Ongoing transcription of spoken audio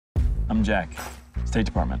I'm Jack, State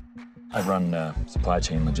Department. I run supply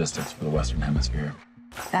chain logistics for the Western Hemisphere.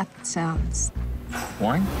 That sounds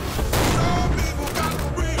boring.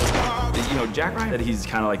 You know, Jack Ryan, that he's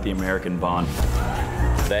kind of like the American Bond.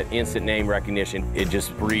 That instant name recognition, it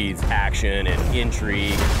just breeds action and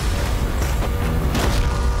intrigue.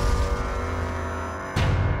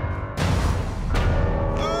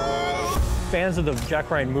 Fans of the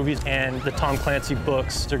Jack Ryan movies and the Tom Clancy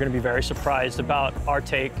books are going to be very surprised about our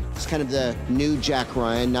take. It's kind of the new Jack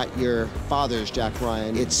Ryan, not your father's Jack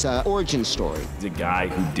Ryan. It's an origin story. He's a guy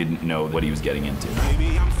who didn't know what he was getting into.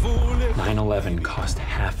 9/11 cost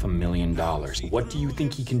 $500,000. What do you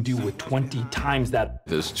think he can do with 20 times that?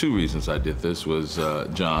 There's two reasons I did this, was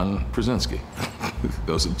John Krasinski.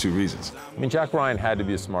 Those are the two reasons. I mean, Jack Ryan had to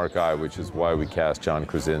be a smart guy, which is why we cast John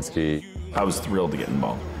Krasinski. I was thrilled to get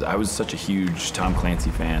involved. I was such a huge Tom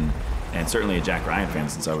Clancy fan, and certainly a Jack Ryan fan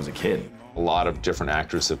since I was a kid. A lot of different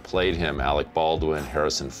actors have played him. Alec Baldwin,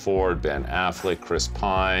 Harrison Ford, Ben Affleck, Chris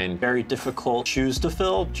Pine. Very difficult shoes to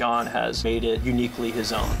fill. John has made it uniquely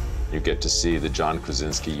his own. You get to see the John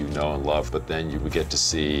Krasinski you know and love, but then you get to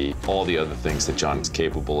see all the other things that John is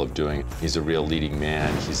capable of doing. He's a real leading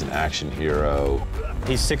man. He's an action hero.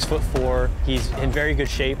 He's 6'4". He's in very good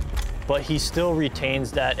shape, but he still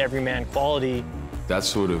retains that everyman quality. That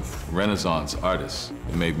sort of Renaissance artist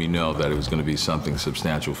made me know that it was going to be something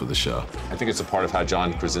substantial for the show. I think it's a part of how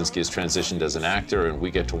John Krasinski has transitioned as an actor, and we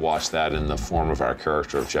get to watch that in the form of our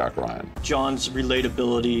character of Jack Ryan. John's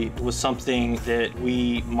relatability was something that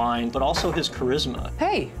we mined, but also his charisma.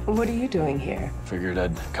 Hey, what are you doing here? Figured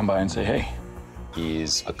I'd come by and say, hey.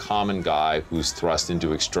 He's a common guy who's thrust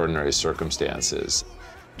into extraordinary circumstances.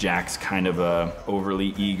 Jack's kind of a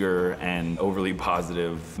overly eager and overly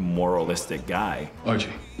positive, moralistic guy. Archie,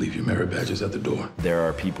 leave your merit badges at the door. There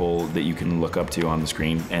are people that you can look up to on the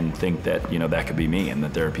screen and think that, you know, that could be me, and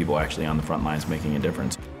that there are people actually on the front lines making a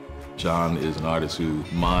difference. John is an artist who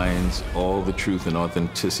mines all the truth and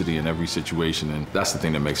authenticity in every situation, and that's the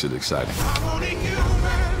thing that makes it exciting.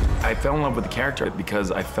 I fell in love with the character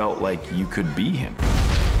because I felt like you could be him.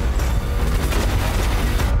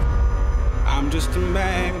 I'm just a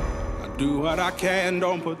man, I do what I can,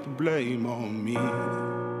 don't put the blame on me.